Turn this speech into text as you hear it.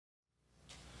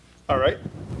All right.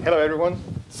 Hello, everyone.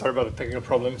 Sorry about the technical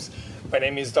problems. My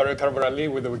name is Dario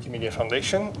Taraborelli with the Wikimedia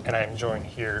Foundation, and I'm joined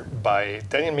here by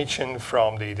Daniel Mietchen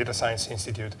from the Data Science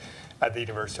Institute at the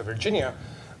University of Virginia.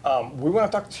 We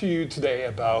want to talk to you today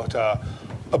about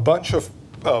a bunch of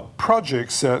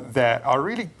projects that are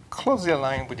really closely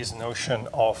aligned with this notion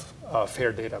of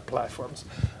fair data platforms.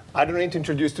 I don't need to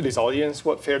introduce to this audience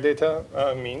what fair data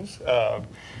means.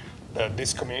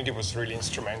 This community was really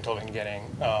instrumental in getting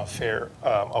FAIR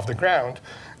off the ground.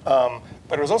 But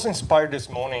it was also inspired this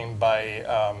morning by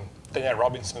Danielle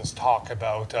Robinson's talk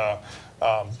about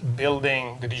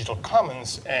building the digital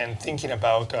commons and thinking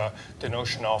about the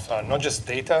notion of not just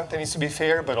data that needs to be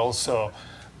fair, but also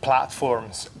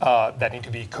platforms that need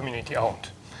to be community owned.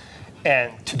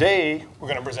 And today, we're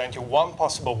going to present you one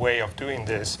possible way of doing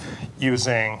this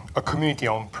using a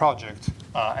community-owned project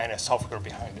and a software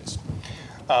behind this.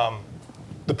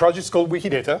 The project is called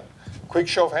Wikidata. Quick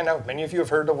show of handout. Many of you have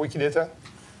heard of Wikidata?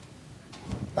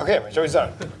 OK, my job is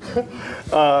done.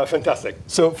 Fantastic.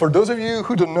 So for those of you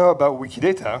who don't know about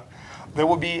Wikidata, there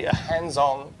will be a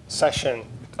hands-on session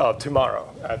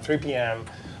tomorrow at 3 p.m.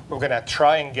 We're going to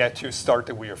try and get you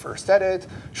started with your first edit,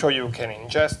 show you can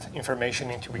ingest information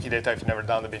into Wikidata if you've never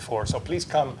done it before. So please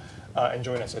come and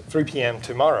join us at 3 p.m.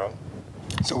 tomorrow.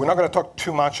 So we're not going to talk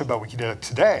too much about Wikidata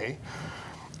today.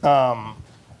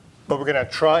 But we're going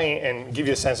to try and give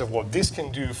you a sense of what this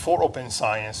can do for open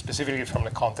science, specifically from the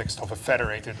context of a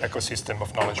federated ecosystem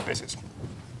of knowledge bases.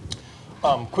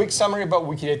 Quick summary about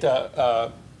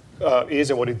Wikidata is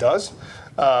and what it does.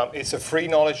 It's a free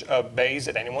knowledge base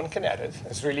that anyone can edit.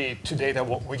 It's really to data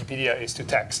what Wikipedia is to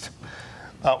text.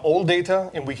 All data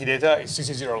in Wikidata is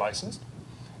CC0 licensed.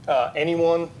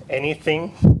 Anyone,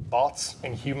 anything, bots,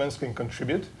 and humans can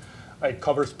contribute. It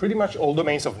covers pretty much all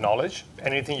domains of knowledge.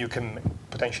 Anything you can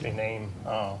potentially name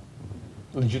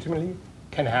legitimately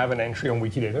can have an entry on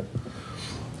Wikidata.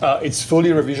 It's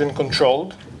fully revision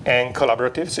controlled and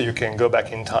collaborative, so you can go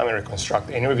back in time and reconstruct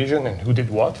any revision and who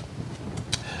did what.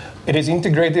 It is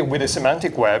integrated with the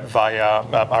semantic web via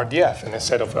RDF and a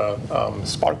set of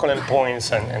SPARQL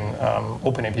endpoints and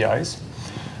open APIs.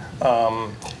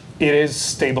 It is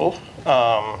stable.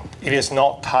 It is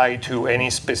not tied to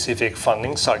any specific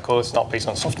funding cycle. It's not based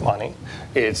on soft money.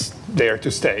 It's there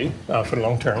to stay for the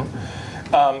long term.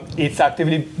 It's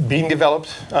actively being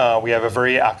developed. We have a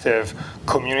very active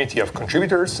community of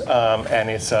contributors,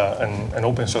 and it's an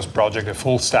open source project. The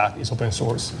full stack is open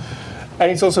source. And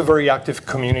it's also a very active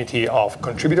community of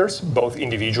contributors, both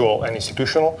individual and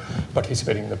institutional,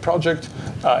 participating in the project.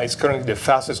 It's currently the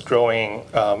fastest growing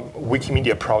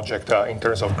Wikimedia project in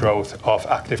terms of growth of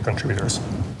active contributors.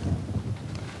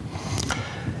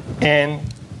 And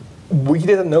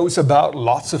Wikidata knows about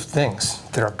lots of things.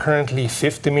 There are currently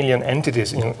 50 million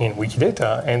entities in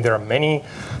Wikidata, and there are many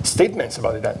statements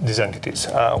about these entities.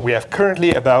 We have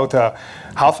currently about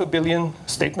 500 million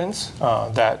statements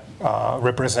that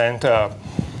represent a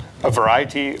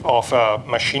variety of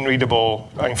machine-readable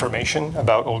information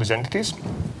about all these entities.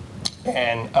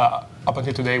 And up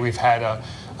until today, we've had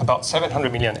about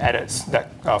 700 million edits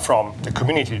that, from the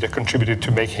community that contributed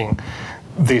to making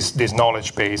this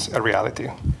knowledge base a reality.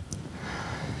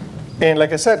 And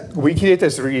like I said, Wikidata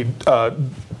is really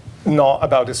not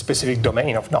about a specific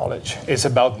domain of knowledge. It's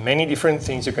about many different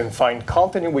things. You can find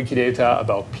content in Wikidata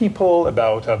about people,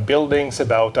 about buildings,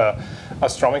 about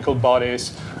astronomical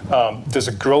bodies. There's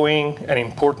a growing and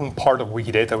important part of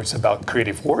Wikidata which is about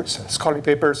creative works, and scholarly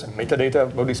papers, and metadata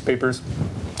about these papers.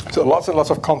 So lots and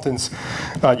lots of contents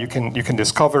you can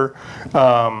discover.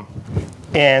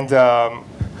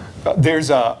 There's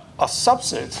a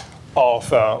subset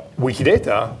of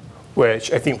Wikidata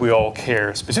which I think we all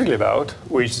care specifically about,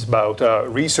 which is about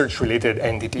research-related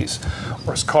entities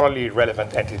or scholarly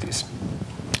relevant entities.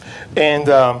 And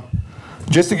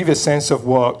just to give you a sense of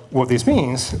what this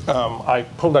means, I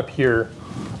pulled up here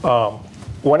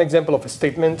one example of a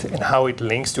statement and how it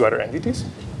links to other entities.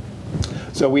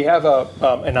 So we have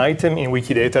an item in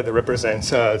Wikidata that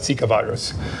represents Zika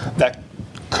virus. That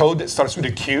code that starts with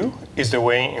a Q is the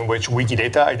way in which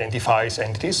Wikidata identifies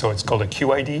entities, so it's called a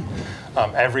QID.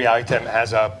 Every item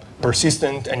has a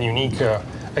persistent and unique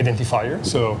identifier.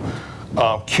 So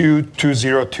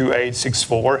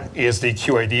Q202864 is the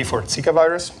QID for Zika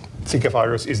virus. Zika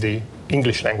virus is the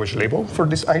English language label for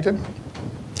this item.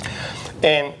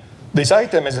 And this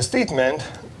item is a statement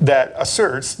that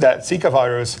asserts that Zika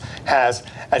virus has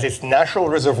as its natural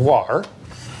reservoir,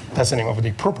 that's the name of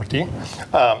the property,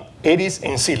 Aedes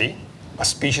ancili, a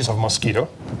species of mosquito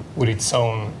with its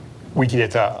own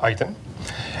Wikidata item.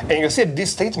 And you can see that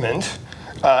this statement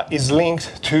is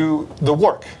linked to the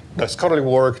work the scholarly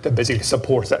work that basically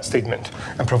supports that statement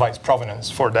and provides provenance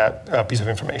for that piece of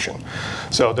information.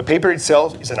 So the paper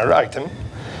itself is another item,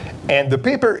 and the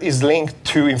paper is linked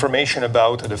to information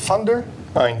about the funder.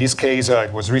 In this case,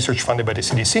 it was research funded by the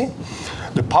CDC.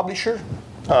 The publisher,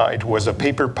 it was a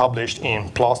paper published in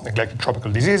PLOS Neglected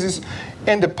Tropical Diseases,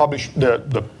 and the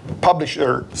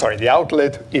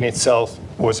outlet in itself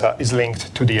is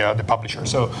linked to the publisher.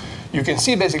 So you can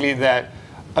see basically that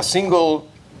a single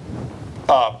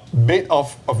bit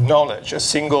of knowledge, a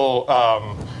single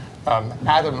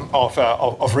atom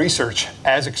of research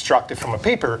as extracted from a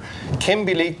paper can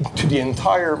be linked to the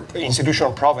entire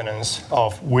institutional provenance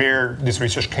of where this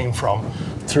research came from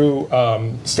through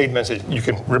statements that you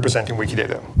can represent in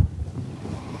Wikidata.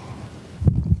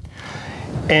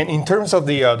 And in terms of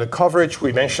the coverage,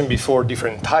 we mentioned before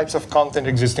different types of content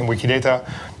exist in Wikidata.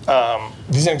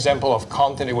 This is an example of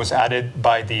content that was added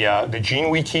by the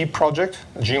GeneWiki project.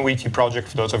 The GeneWiki project,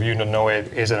 for those of you who don't know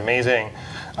it, is an amazing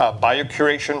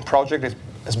biocuration project that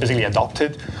has basically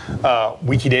adopted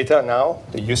Wikidata now.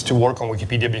 They used to work on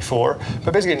Wikipedia before,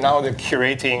 but basically now they're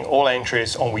curating all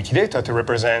entries on Wikidata to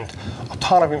represent a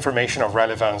ton of information of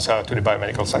relevance to the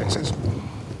biomedical sciences.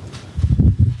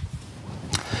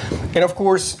 And of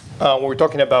course, when we're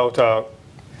talking about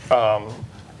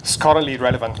scholarly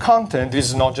relevant content, this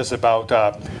is not just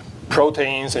about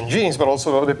proteins and genes, but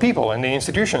also about the people and the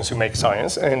institutions who make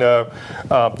science. And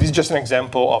this is just an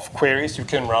example of queries you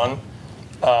can run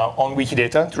on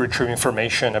Wikidata to retrieve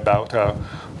information about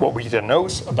what Wikidata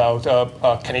knows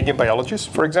about Canadian biologists,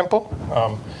 for example.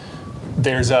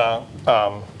 There's a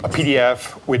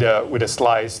PDF with a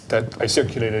slice that I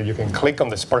circulated. You can click on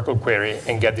the Sparkle query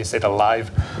and get this data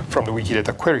live from the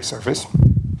Wikidata query service.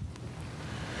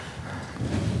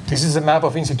 This is a map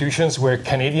of institutions where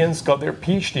Canadians got their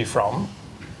PhD from.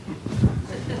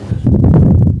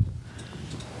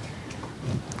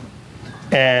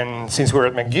 And since we're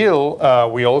at McGill,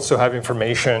 we also have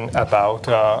information about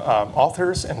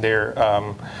authors and their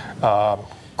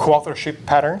co-authorship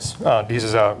patterns. This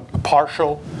is a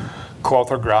partial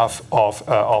co-author graph of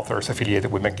authors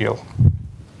affiliated with McGill.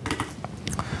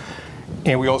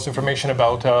 And we also have information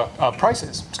about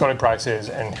prizes, scholarly prizes,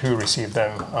 and who received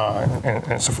them,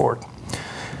 and so forth.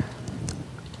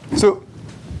 So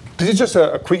this is just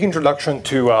a quick introduction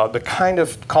to the kind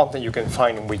of content you can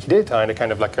find in Wikidata and the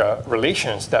kind of like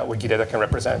relations that Wikidata can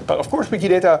represent. But of course,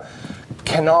 Wikidata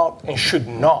cannot and should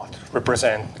not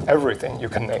represent everything you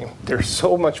can name. There's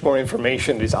so much more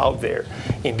information that is out there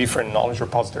in different knowledge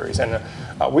repositories. And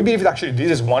we believe that actually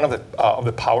this is one of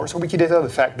the powers of Wikidata, the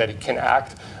fact that it can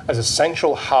act as a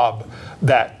central hub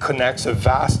that connects a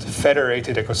vast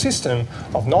federated ecosystem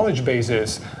of knowledge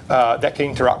bases that can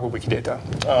interact with Wikidata.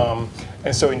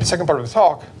 And so in the second part of the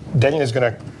talk, Daniel is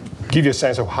going to give you a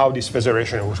sense of how this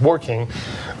federation was working,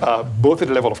 both at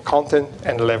the level of content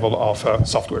and the level of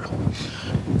software.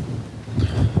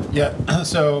 Yeah,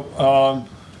 so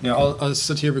yeah, I'll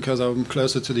sit here because I'm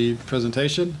closer to the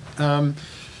presentation. I'll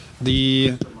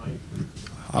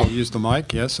use the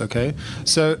mic, yes, okay.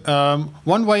 So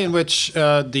one way in which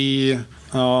the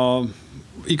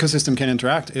ecosystem can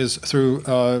interact is through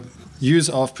use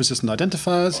of persistent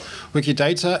identifiers.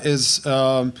 Wikidata is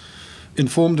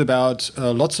informed about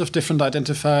lots of different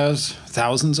identifiers,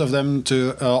 thousands of them,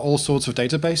 to all sorts of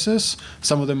databases.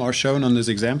 Some of them are shown on this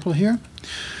example here.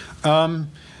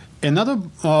 Another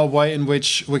way in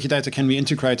which Wikidata can be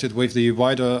integrated with the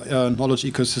wider knowledge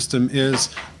ecosystem is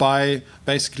by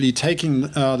basically taking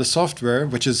the software,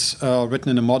 which is written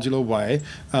in a modular way,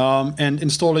 and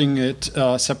installing it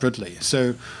separately.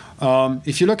 So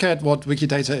if you look at what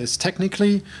Wikidata is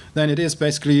technically, then it is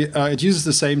basically, it uses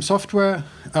the same software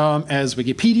as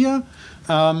Wikipedia,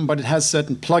 but it has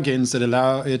certain plugins that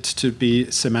allow it to be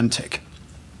semantic.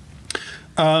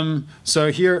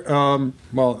 So here,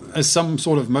 well, as some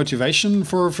sort of motivation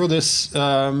for this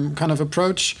kind of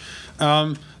approach,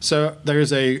 so there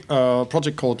is a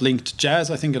project called Linked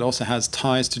Jazz. I think it also has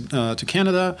ties to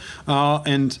Canada,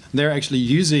 and they're actually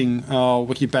using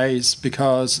Wikibase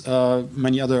because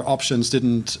many other options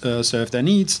didn't serve their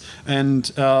needs,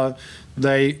 and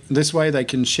this way they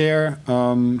can share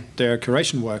their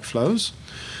curation workflows.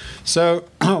 So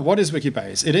what is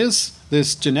Wikibase? It is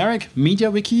this generic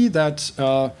media wiki that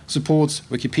supports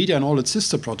Wikipedia and all its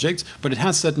sister projects, but it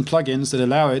has certain plugins that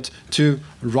allow it to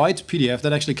write PDF.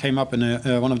 That actually came up in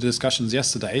one of the discussions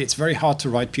yesterday. It's very hard to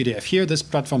write PDF here. This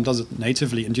platform does it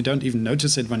natively, and you don't even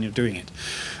notice it when you're doing it.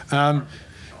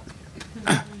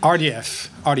 RDF.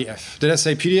 Did I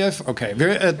say PDF? Okay.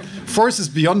 Force is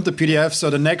beyond the PDF, so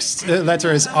the next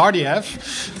letter is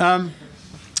RDF.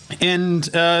 And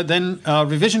then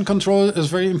revision control is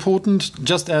very important.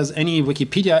 Just as any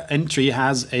Wikipedia entry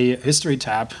has a history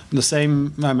tab, the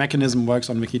same mechanism works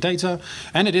on Wikidata,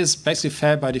 and it is basically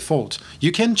fair by default.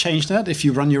 You can change that if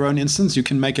you run your own instance. You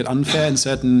can make it unfair in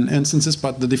certain instances,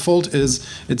 but the default is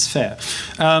it's fair.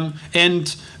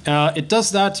 It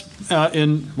does that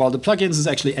the plugins is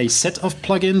actually a set of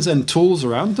plugins and tools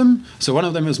around them. So one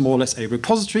of them is more or less a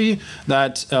repository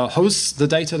that hosts the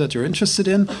data that you're interested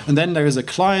in. And then there is a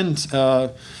client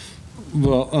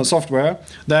software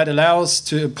that allows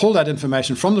to pull that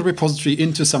information from the repository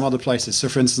into some other places. So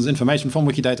for instance, information from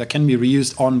Wikidata can be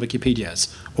reused on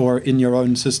Wikipedias or in your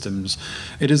own systems.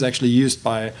 It is actually used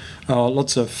by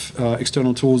lots of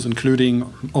external tools,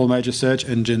 including all major search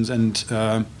engines and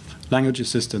language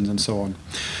assistants and so on.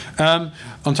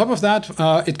 On top of that,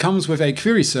 it comes with a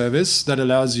query service that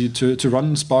allows you to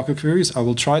run Sparkle queries. I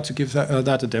will try to give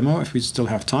that a demo if we still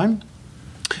have time.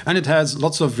 And it has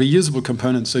lots of reusable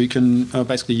components, so you can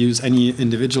basically use any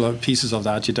individual pieces of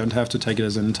that. You don't have to take it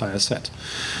as an entire set.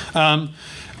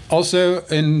 Also,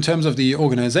 in terms of the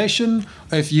organization,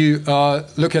 if you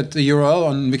look at the URL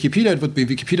on Wikipedia, it would be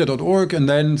wikipedia.org and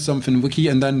then something wiki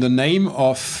and then the name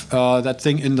of that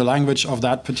thing in the language of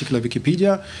that particular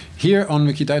Wikipedia. Here on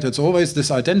Wikidata, it's always this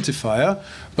identifier,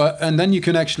 and then you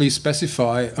can actually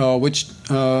specify which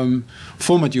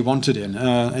format you want it in.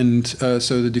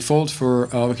 So the default for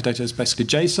Wikidata is basically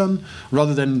JSON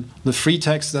rather than the free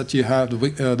text that you have,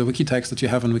 the wiki text that you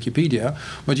have on Wikipedia.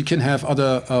 But you can have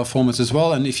other formats as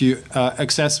well. And if you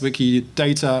access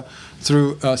Wikidata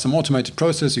through some automated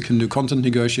process, you can do content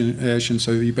negotiation,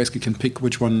 so you basically can pick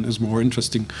which one is more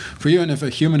interesting for you. And if a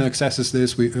human accesses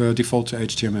this, we default to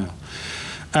HTML.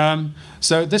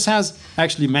 So this has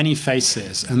actually many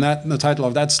faces, and the title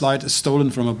of that slide is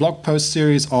stolen from a blog post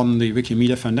series on the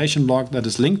Wikimedia Foundation blog that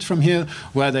is linked from here,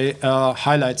 where they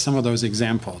highlight some of those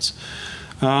examples.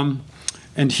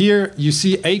 And here you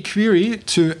see a query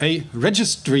to a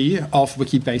registry of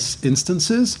Wikibase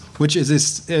instances, which is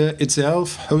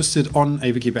itself hosted on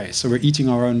a Wikibase. So we're eating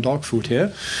our own dog food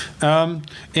here.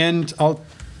 And I'll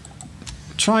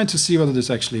try to see whether this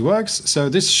actually works. So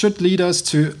this should lead us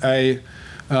to a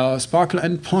Sparkle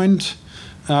endpoint.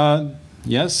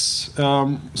 Yes,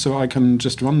 so I can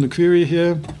just run the query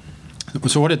here.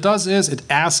 So what it does is it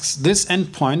asks this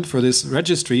endpoint for this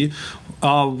registry,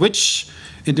 which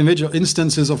individual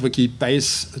instances of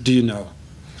Wikibase do you know?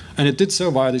 And it did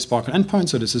so via the Sparkle endpoint,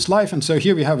 so this is live. And so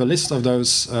here we have a list of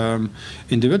those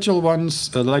individual ones.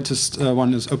 The latest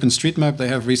one is OpenStreetMap. They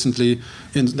have recently,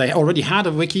 they already had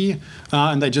a wiki,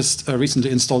 and they just recently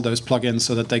installed those plugins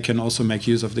so that they can also make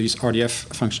use of these RDF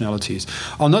functionalities.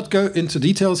 I'll not go into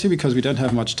details here because we don't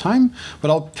have much time,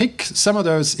 but I'll pick some of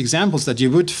those examples that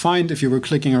you would find if you were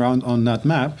clicking around on that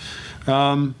map.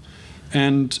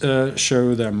 And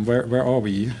show them. Where are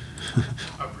we?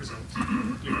 I'll present.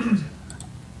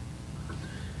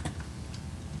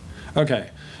 Okay.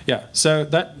 Yeah. So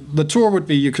the tour would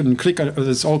be you can click.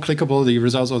 It's all clickable. The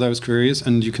results of those queries,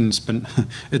 and you can spin.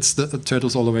 It's the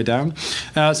turtles all the way down.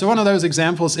 So one of those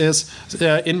examples is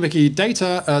in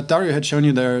Wikidata. Dario had shown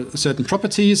you there are certain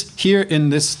properties here in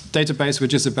this database,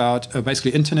 which is about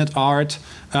basically internet art.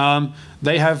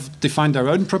 They have defined their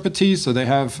own properties. So they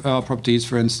have properties,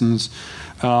 for instance,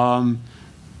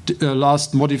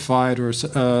 last modified or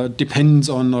depends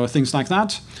on or things like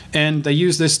that. And they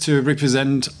use this to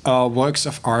represent works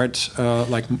of art,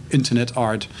 like internet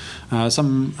art,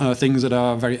 some things that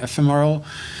are very ephemeral,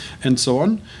 and so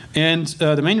on. And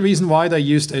the main reason why they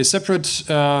used a separate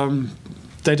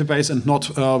database and not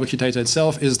Wikidata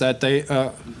itself is that they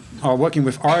are working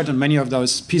with art, and many of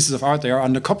those pieces of art, they are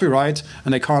under copyright,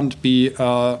 and they can't be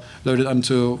loaded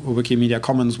onto Wikimedia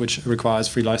Commons, which requires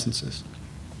free licenses.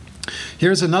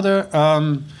 Here's another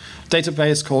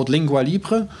database called Lingua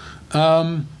Libre,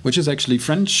 which is actually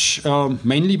French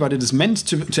mainly, but it is meant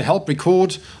to help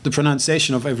record the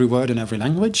pronunciation of every word in every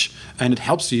language. And it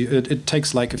helps you. It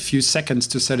takes like a few seconds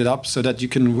to set it up so that you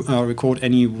can record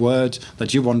any word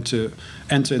that you want to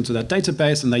enter into that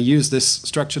database. And they use this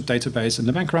structured database in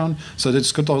the background. So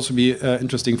this could also be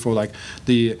interesting for like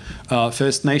the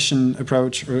First Nation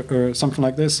approach or something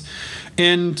like this.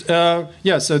 And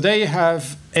yeah, so they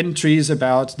have entries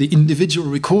about the individual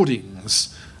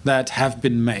recordings that have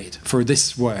been made for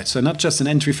this word. So not just an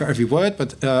entry for every word,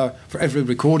 but for every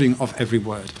recording of every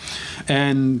word.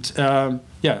 And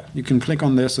yeah, you can click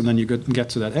on this and then you get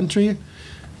to that entry.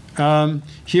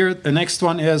 Here, the next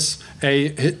one is a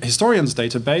historians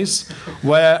database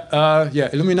where, yeah,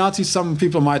 Illuminati, some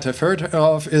people might have heard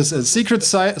of, is a secret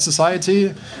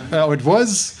society, or it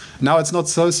was. Now it's not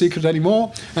so secret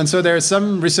anymore. And so there are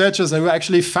some researchers who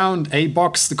actually found a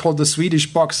box called the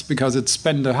Swedish box because it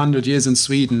spent 100 years in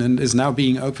Sweden and is now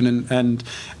being opened and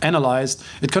analyzed.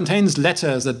 It contains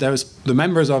letters that the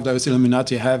members of those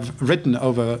Illuminati have written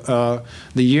over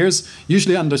the years,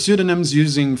 usually under pseudonyms,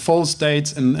 using false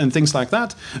dates and things like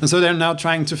that. And so they're now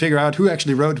trying to figure out who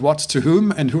actually wrote what to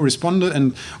whom and who responded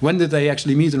and when did they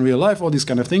actually meet in real life, all these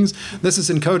kind of things. This is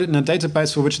encoded in a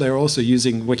database for which they're also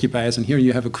using Wikibase. And here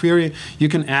you have a query. You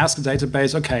can ask the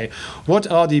database, okay, what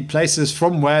are the places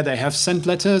from where they have sent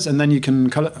letters? And then you can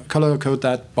color code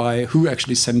that by who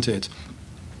actually sent it,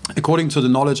 according to the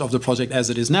knowledge of the project as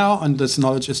it is now. And this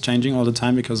knowledge is changing all the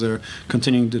time because they're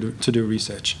continuing to do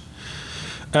research.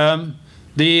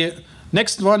 The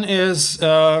next one is,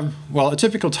 well, a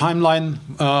typical timeline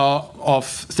of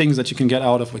things that you can get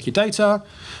out of Wikidata.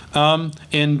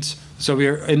 And so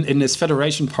we're in this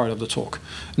federation part of the talk.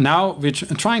 Now we're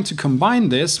trying to combine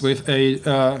this with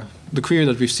the query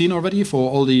that we've seen already for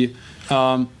all the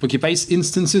Wikibase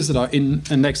instances that are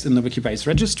indexed in the Wikibase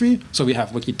registry. So we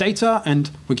have Wikidata and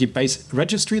Wikibase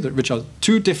registry, which are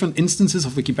two different instances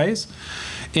of Wikibase.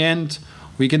 And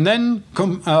we can then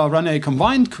run a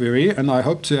combined query, and I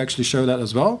hope to actually show that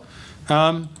as well,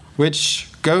 which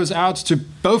goes out to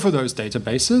both of those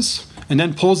databases and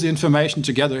then pulls the information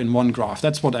together in one graph.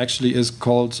 That's what actually is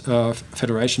called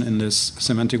federation in this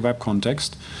semantic web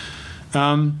context.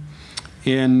 And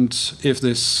if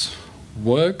this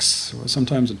works, well,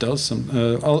 sometimes it does.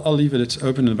 I'll leave it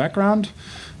open in the background.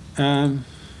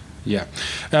 Yeah.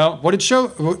 What it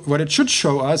should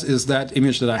show us is that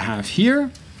image that I have here.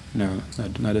 No,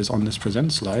 that is on this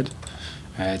present slide.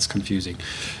 It's confusing.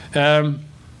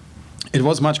 It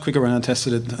was much quicker when I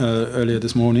tested it earlier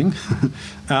this morning.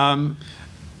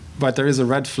 But there is a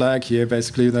red flag here.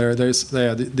 Basically,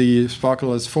 the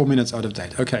Sparkle is 4 minutes out of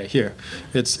date. Okay, here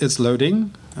it's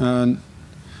loading.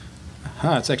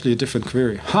 It's actually a different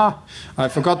query. I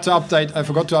forgot to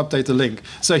update the link.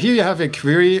 So here you have a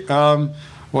query.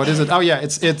 What is it? Oh yeah,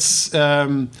 it's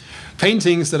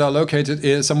paintings that are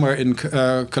located somewhere in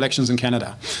collections in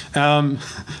Canada.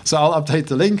 So I'll update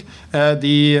the link.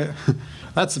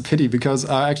 That's a pity because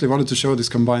I actually wanted to show this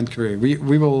combined query.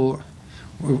 We will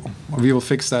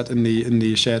fix that in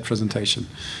the shared presentation.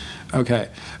 Okay,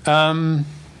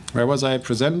 where was I?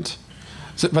 Present.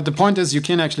 So, but the point is, you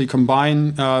can actually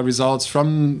combine results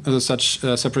from such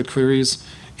separate queries,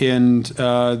 and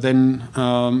then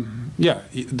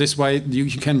this way you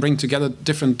can bring together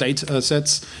different data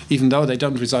sets, even though they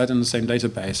don't reside in the same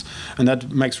database, and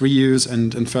that makes reuse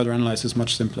and further analysis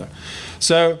much simpler.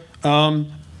 So.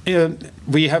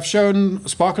 We have shown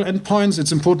Sparkle endpoints.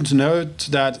 It's important to note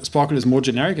that Sparkle is more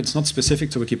generic. It's not specific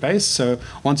to Wikibase. So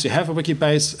once you have a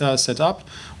Wikibase set up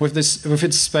with its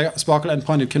Sparkle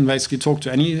endpoint, it can basically talk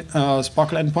to any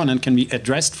Sparkle endpoint and can be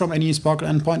addressed from any Sparkle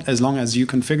endpoint as long as you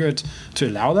configure it to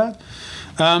allow that.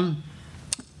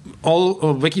 All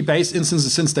Wikibase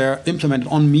instances, since they're implemented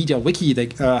on MediaWiki, they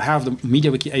have the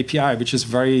MediaWiki API, which is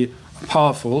very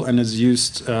powerful and is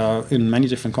used in many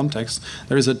different contexts.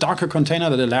 There is a Docker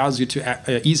container that allows you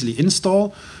to easily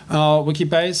install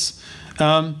Wikibase.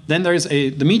 Then there is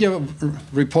the media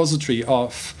repository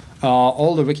of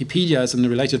all the Wikipedias and the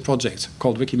related projects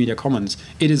called Wikimedia Commons.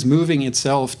 It is moving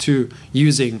itself to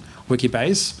using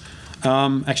Wikibase.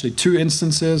 Actually, two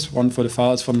instances, one for the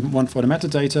files, one for the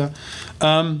metadata.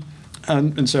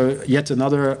 And so yet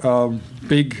another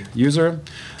big user.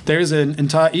 There is an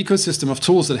entire ecosystem of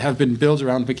tools that have been built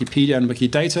around Wikipedia and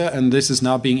Wikidata, and this is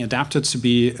now being adapted to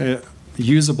be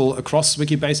usable across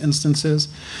Wikibase instances.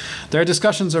 There are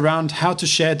discussions around how to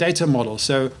share data models.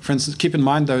 So, for instance, keep in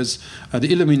mind those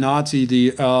the Illuminati,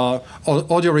 the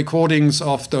audio recordings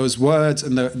of those words,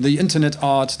 and the internet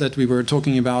art that we were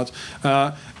talking about.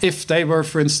 If they were,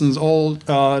 for instance, all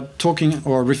talking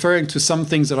or referring to some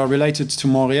things that are related to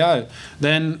Montreal,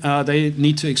 then they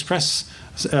need to express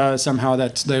somehow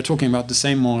that they're talking about the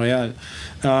same Montreal,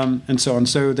 and so on.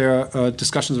 So there are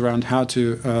discussions around how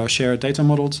to share data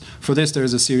models. For this, there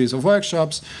is a series of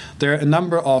workshops. There are a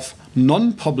number of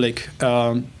non-public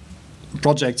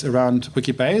projects around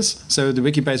Wikibase. So the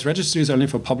Wikibase registry is only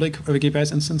for public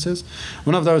Wikibase instances.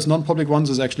 One of those non-public ones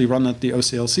is actually run at the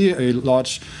OCLC, a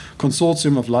large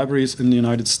consortium of libraries in the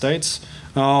United States,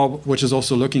 which is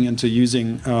also looking into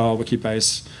using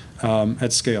Wikibase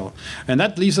at scale. And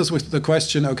that leaves us with the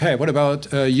question, okay, what about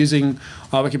using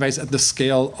Wikibase at the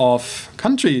scale of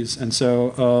countries? And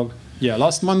so Yeah,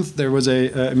 last month there was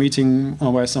a meeting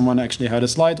where someone actually had a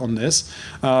slide on this.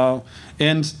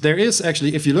 And there is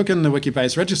actually, if you look in the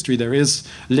Wikibase registry, there is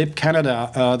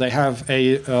libcanada. They have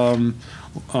a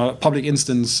public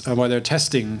instance where they're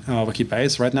testing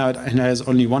Wikibase. Right now it has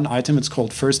only one item. It's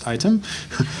called first item.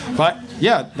 But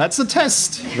yeah, that's a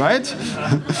test, right?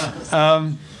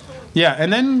 Yeah,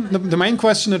 and then the main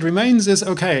question that remains is,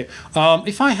 okay,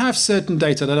 if I have certain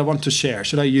data that I want to share,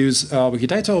 should I use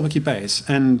Wikidata or Wikibase?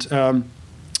 And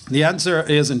the answer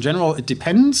is, in general, it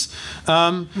depends.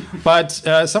 But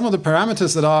some of the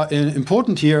parameters that are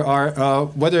important here are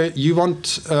whether you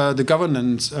want the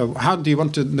governance, how do you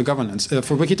want the governance?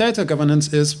 For Wikidata,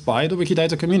 governance is by the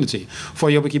Wikidata community. For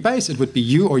your Wikibase, it would be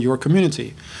you or your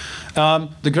community.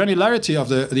 The granularity of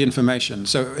the information.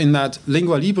 So in that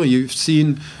Lingua Libre you've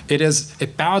seen, it is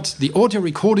about the audio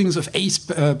recordings of a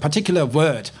particular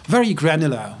word. Very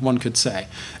granular, one could say.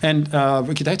 And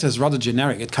Wikidata is rather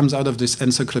generic. It comes out of this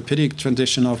encyclopedic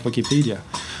tradition of Wikipedia.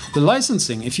 The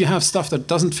licensing, if you have stuff that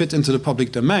doesn't fit into the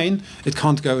public domain, it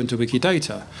can't go into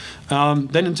Wikidata.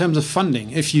 Then in terms of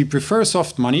funding, if you prefer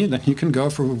soft money, then you can go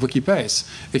for Wikibase.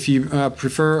 If you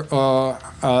prefer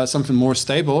something more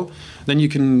stable, then you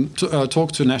can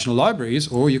talk to national libraries,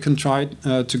 or you can try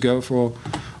to go for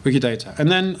Wikidata.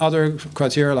 And then other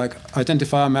criteria like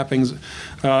identifier mappings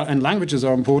and languages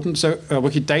are important. So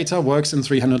Wikidata works in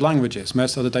 300 languages.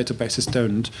 Most other databases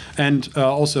don't. And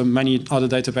also many other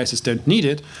databases don't need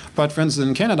it. But for instance,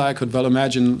 in Canada, I could well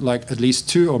imagine like at least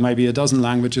 2 or maybe a dozen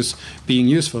languages being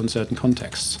useful in certain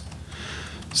contexts.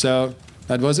 So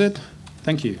that was it.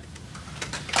 Thank you.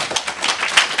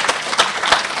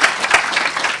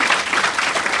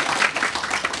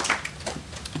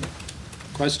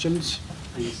 Questions?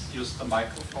 Please use the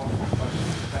microphone for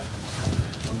questions.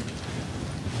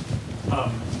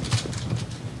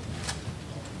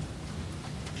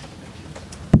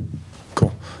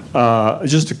 Cool.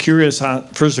 Just a curious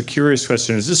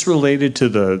question. Is this related to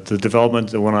the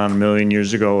development that went on a million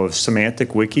years ago of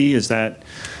semantic wiki? Was that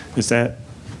sort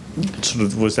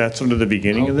of the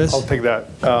beginning of this? I'll take that.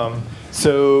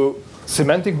 So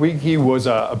semantic wiki was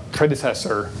a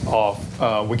predecessor of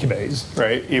Wikibase,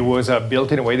 right? It was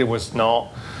built in a way that was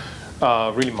not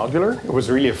really modular. It was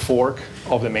really a fork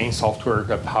of the main software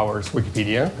that powers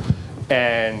Wikipedia.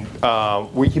 And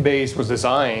Wikibase was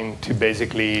designed to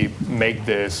basically make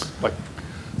this like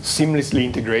seamlessly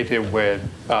integrated with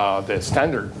the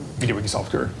standard MediaWiki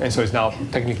software. And so it's now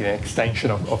technically an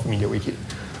extension of MediaWiki.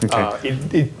 Okay.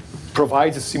 It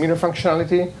provides a similar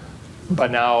functionality, but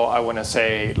now I want to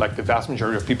say like the vast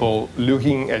majority of people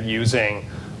looking at using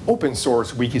open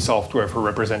source wiki software for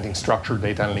representing structured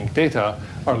data and linked data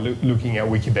are looking at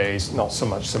Wikibase, not so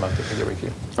much semantic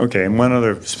MediaWiki. Okay, and one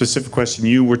other specific question.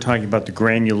 You were talking about the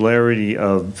granularity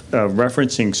of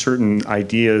referencing certain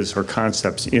ideas or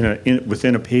concepts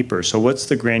within a paper. So what's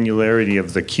the granularity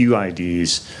of the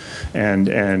QIDs,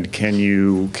 and can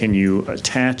you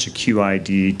attach a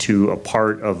QID to a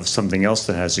part of something else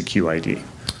that has a QID?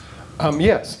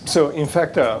 Yes. So in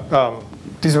fact,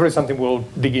 this is really something we'll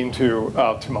dig into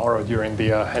tomorrow during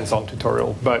the hands-on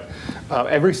tutorial. But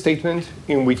every statement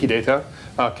in Wikidata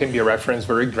can be a reference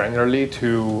very granularly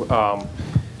to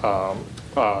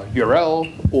URL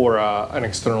or an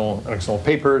external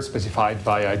paper specified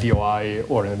by a DOI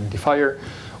or an identifier.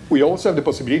 We also have the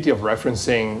possibility of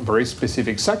referencing very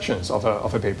specific sections of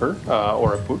a paper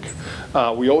or a book.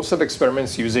 We also have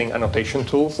experiments using annotation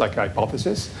tools like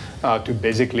Hypothesis to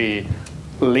basically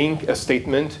link a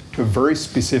statement to a very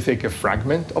specific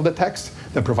fragment of the text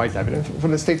that provides evidence for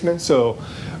the statement. So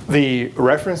the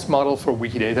reference model for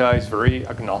Wikidata is very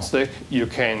agnostic. You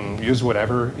can use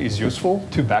whatever is useful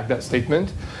to back that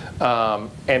statement.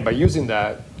 And by using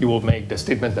that, you will make the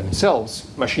statements themselves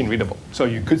machine readable. So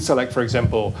you could select, for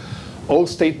example, all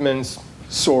statements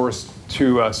sourced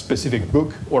to a specific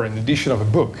book or an edition of a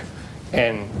book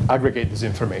and aggregate this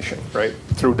information, right,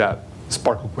 through that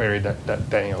Sparkle query that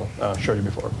Daniel showed you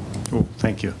before. Cool.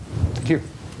 Thank you. Thank you.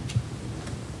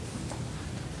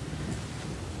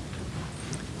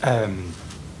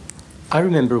 I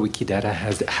remember Wikidata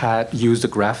had used a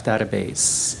graph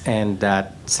database and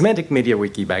that semantic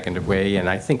MediaWiki back in the way, and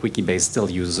I think Wikibase still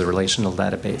uses a relational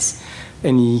database.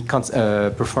 Any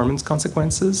performance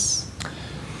consequences?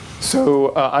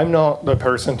 So I'm not the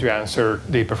person to answer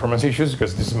the performance issues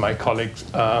because this is my colleague's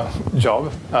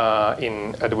job at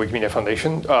the Wikimedia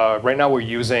Foundation. Right now we're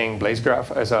using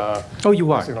BlazeGraph as a... Oh,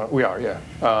 you are? We are, yeah.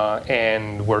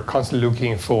 And we're constantly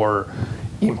looking for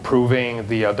improving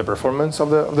the performance of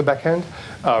the backend.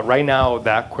 Right now,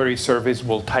 that query service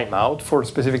will time out for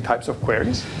specific types of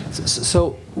queries.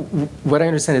 So what I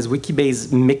understand is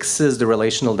Wikibase mixes the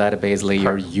relational database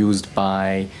layer used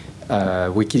by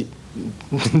the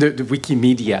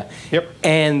Wikimedia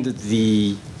and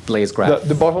the Blaze graph.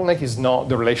 The bottleneck is not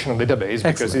the relational database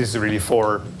because this is really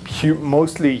for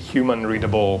mostly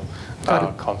human-readable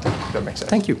content. That makes sense.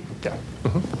 Thank you. Yeah.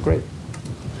 Great.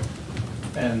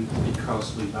 And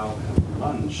because we now have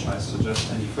lunch, I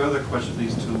suggest any further questions,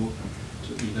 please, to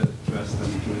either address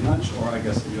them during lunch or I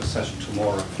guess in your session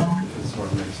tomorrow, if it's sort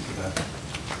of related to that.